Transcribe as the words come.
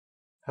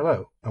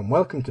Hello and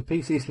welcome to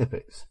PC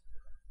Snippets.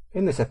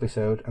 In this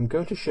episode I'm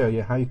going to show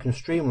you how you can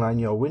streamline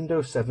your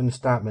Windows 7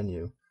 Start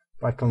menu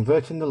by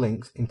converting the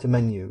links into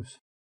menus.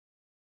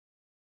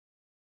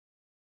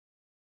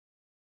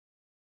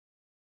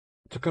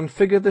 To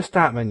configure the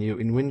Start menu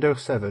in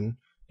Windows 7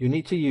 you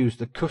need to use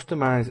the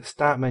Customize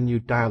Start Menu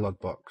dialog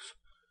box,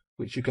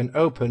 which you can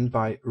open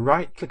by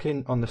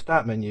right-clicking on the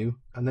Start menu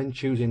and then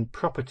choosing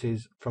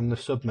Properties from the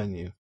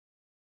submenu.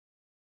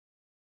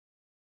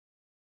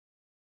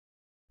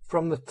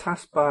 From the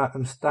Taskbar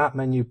and Start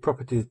Menu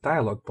Properties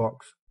dialog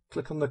box,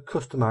 click on the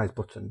Customize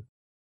button.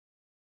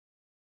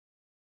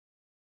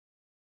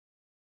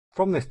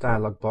 From this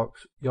dialog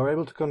box, you're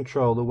able to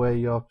control the way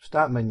your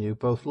Start menu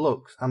both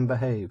looks and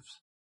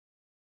behaves.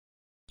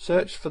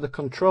 Search for the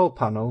Control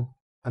panel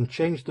and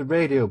change the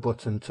radio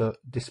button to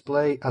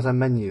Display as a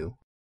menu.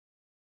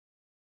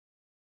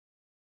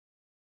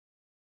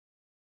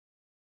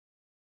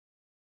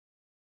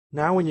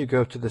 Now when you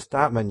go to the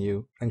Start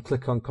menu and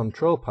click on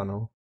Control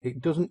Panel, it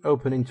doesn't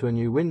open into a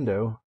new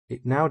window,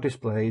 it now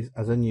displays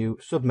as a new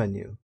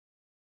submenu.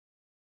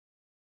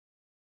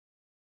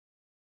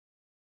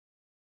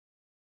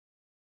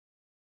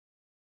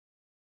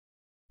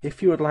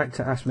 If you would like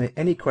to ask me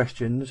any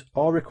questions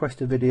or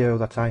request a video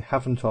that I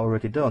haven't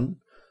already done,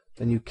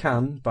 then you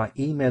can by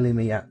emailing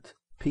me at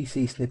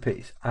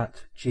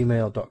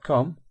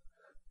pcsnippets@gmail.com,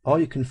 or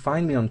you can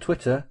find me on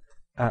Twitter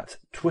at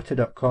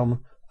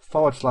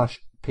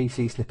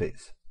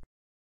twitter.com/PCSnippets.